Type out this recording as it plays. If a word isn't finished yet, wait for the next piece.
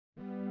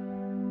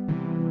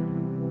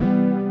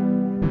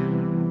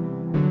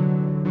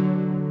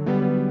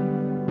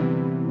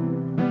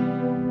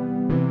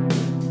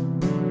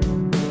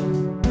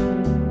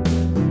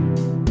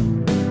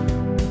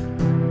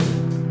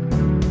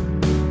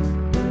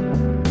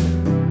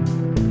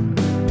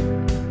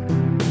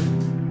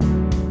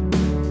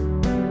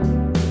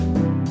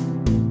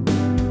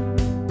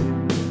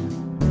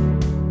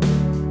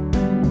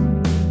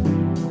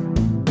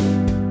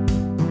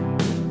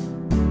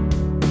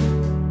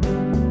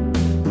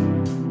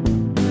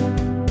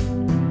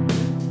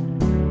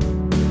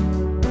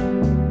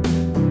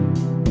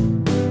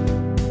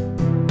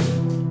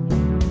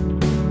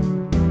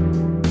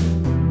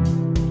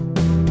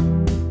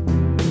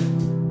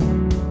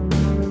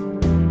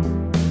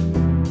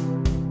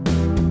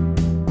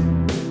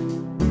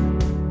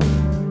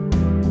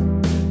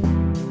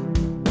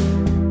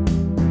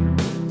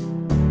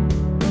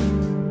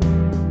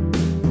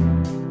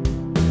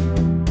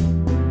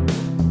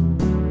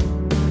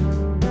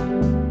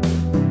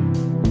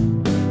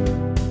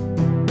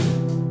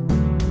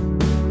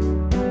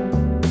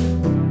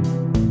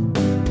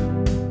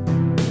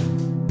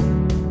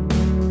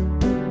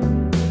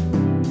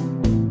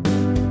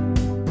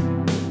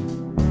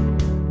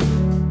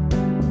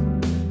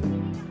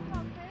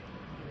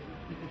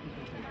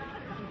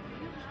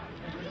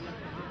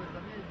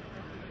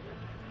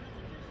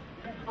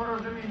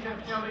porozumień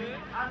sierpniowych,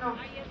 ano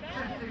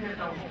wszyscy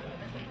wiedzą.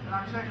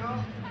 Dlaczego?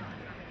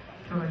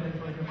 Wczoraj, jak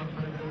powiedział pan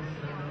prezes,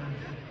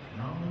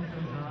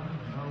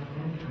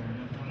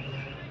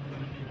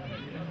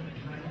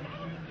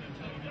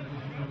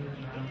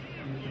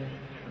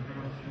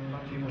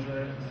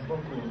 może z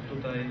boku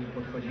tutaj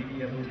podchodzili,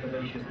 jakby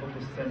ustawiali się z boku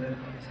sceny,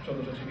 z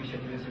przodu rzeczywiście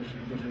tu jest już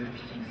duży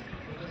ścisk.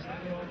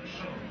 Dostanie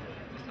szok,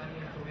 dostanie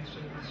w powietrze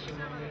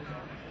wystrzelone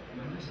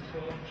mnóstwo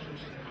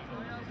przyczyn.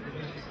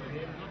 Wyobraźcie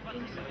sobie,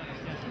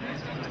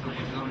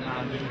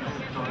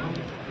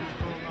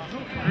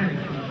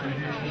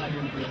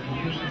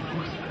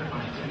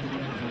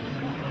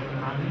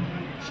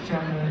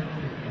 ściany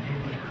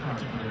wielkich hal,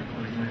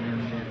 które znajdują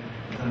się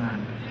za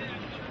nami.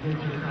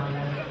 Wielkie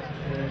hale,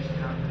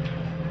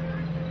 ściany.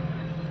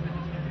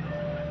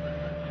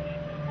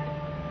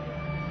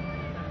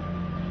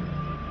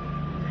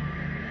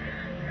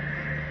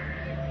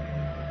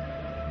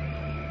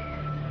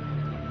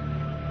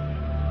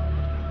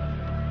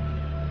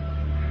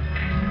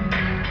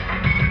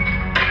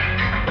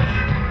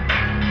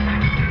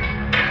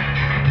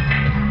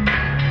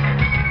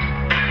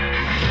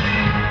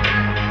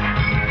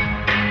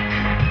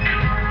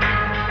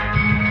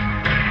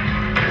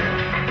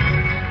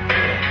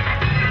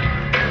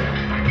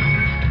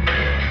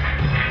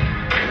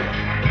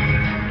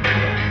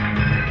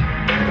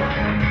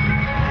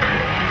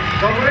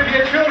 Dobry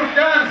wieczór,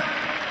 Gdańsk!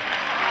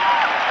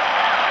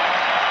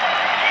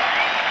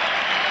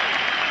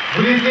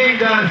 Good evening,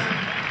 Gdańsk.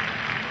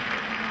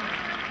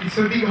 It's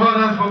a big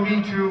honor for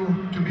me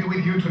to be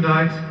with you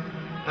tonight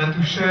and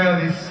to share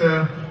this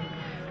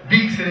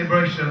big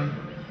celebration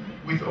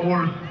with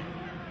all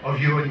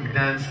of you in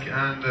Gdańsk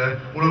and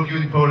all of you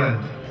in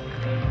Poland.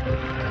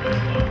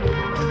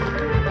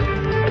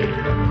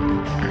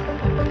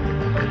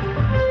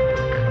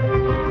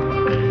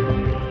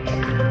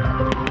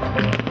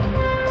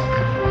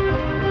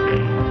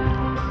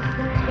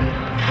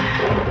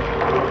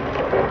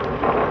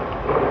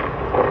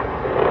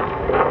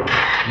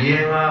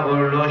 Nie ma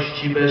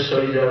wolności bez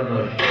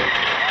solidarności.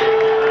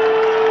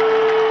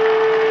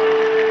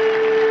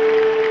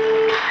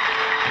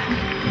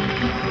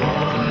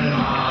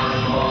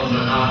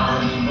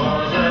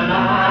 Może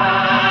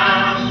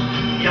nasz,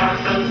 jak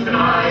ten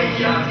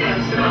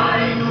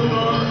strajk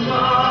długo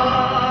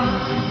trwa.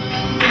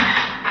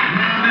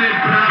 Mamy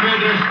prawo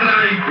do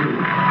strajku.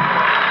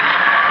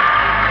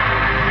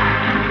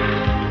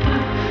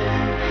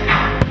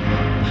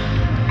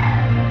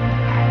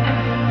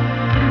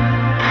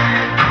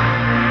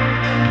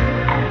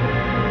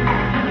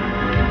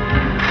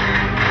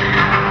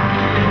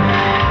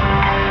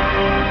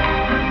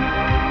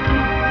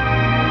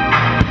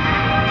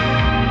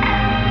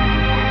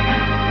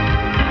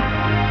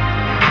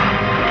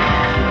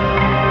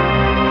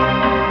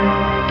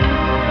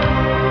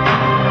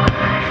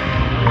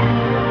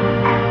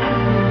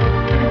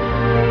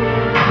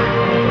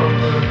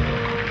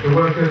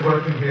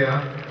 Working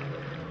here,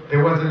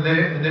 there was an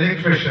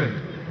electrician.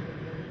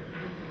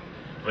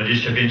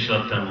 25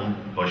 lat temu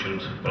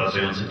pośród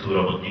pracujących tu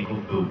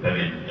robotników był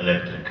pewien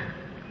elektryk.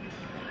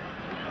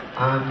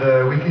 And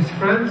with his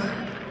friends,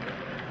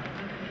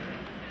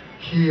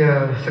 he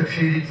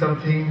succeeded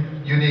something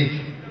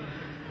unique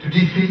to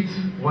defeat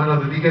one of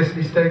the biggest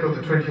mistakes of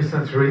the 20th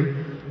century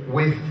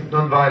with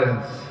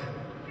non-violence.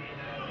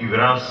 I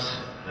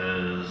wraz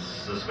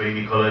ze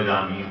swoimi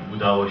kolegami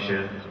udało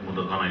się mu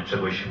dokonać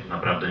czegoś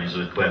naprawdę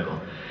niezwykłego.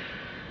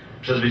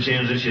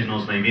 Przezwyciężyć jedną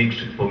z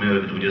największych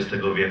pomyłek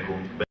XX wieku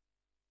bez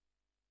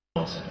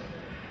pomocy.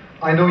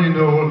 I know you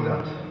know all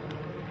that.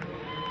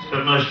 Z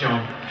pewnością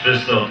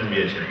wszyscy o tym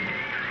wiecie.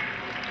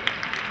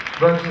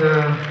 But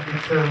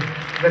it's a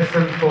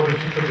lesson for the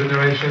future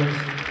generations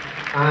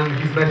and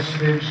his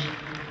message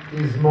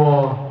is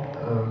more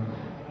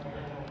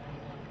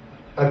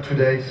up to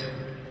date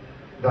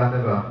than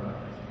ever.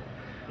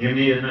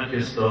 Niemniej jednak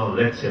jest to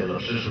lekcja dla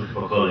przyszłych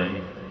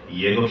pokoleń i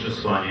jego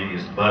przesłanie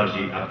jest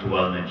bardziej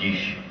aktualne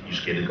dziś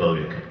niż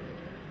kiedykolwiek.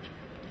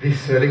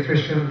 This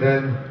electrician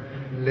then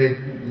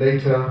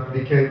later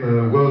became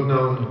a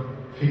well-known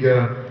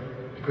figure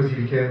because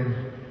he became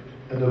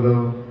a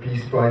Nobel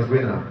Peace Prize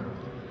winner.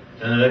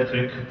 Ten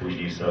elektryk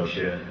później stał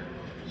się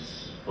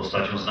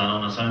postacią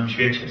znaną na całym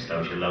świecie,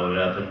 stał się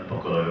laureatem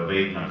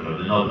pokojowej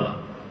Nagrody Nobla.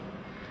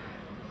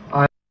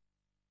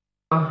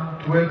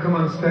 To welcome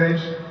on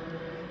stage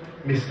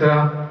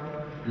Mr.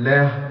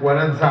 Lech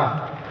Wałęsa.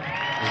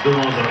 Z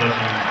dumą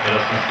zapraszam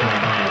teraz na scenę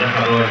pana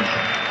Lecha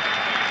Wałęsę.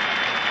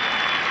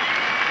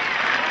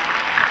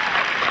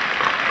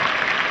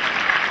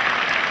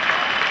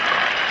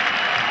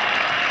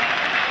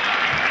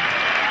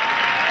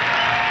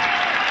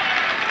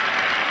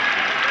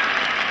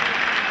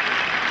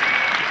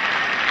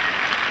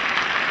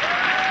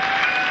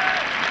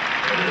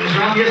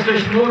 Żan,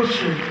 jesteś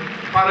młodszy,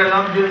 parę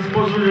lat, więc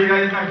pozwól, że ja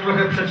jednak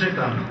trochę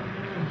przeczytam.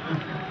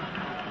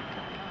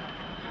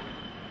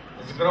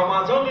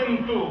 Zgromadzonym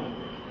tu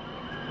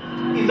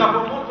i za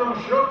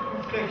pomocą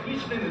środków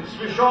technicznych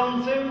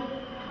słyszącym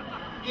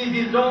i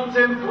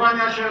widzącym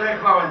kłania się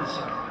Lech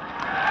Wałęsa.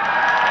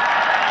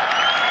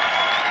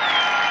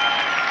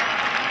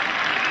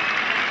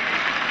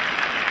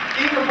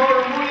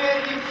 informuję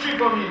i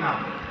przypominam.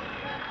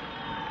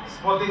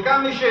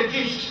 Spotykamy się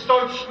dziś w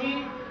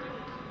Stoczni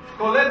w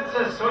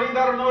kolebce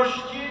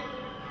Solidarności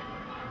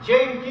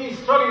dzięki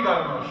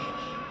Solidarności.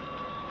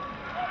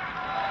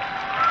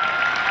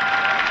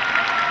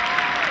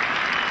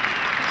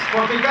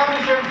 Spotykamy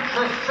się w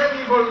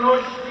przestrzeni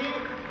wolności,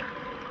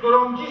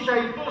 którą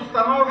dzisiaj tu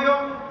stanowią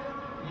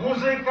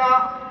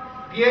muzyka,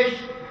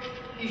 pieśń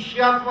i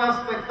światła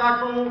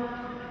spektaklu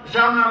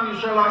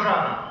Michela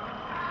Jarra.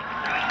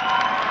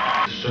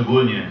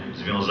 Szczególnie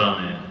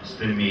związany z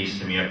tym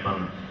miejscem, jak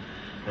pan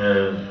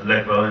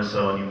Lech Wałęsa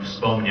o nim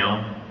wspomniał,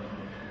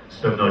 z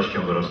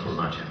pewnością go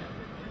rozpoznacie.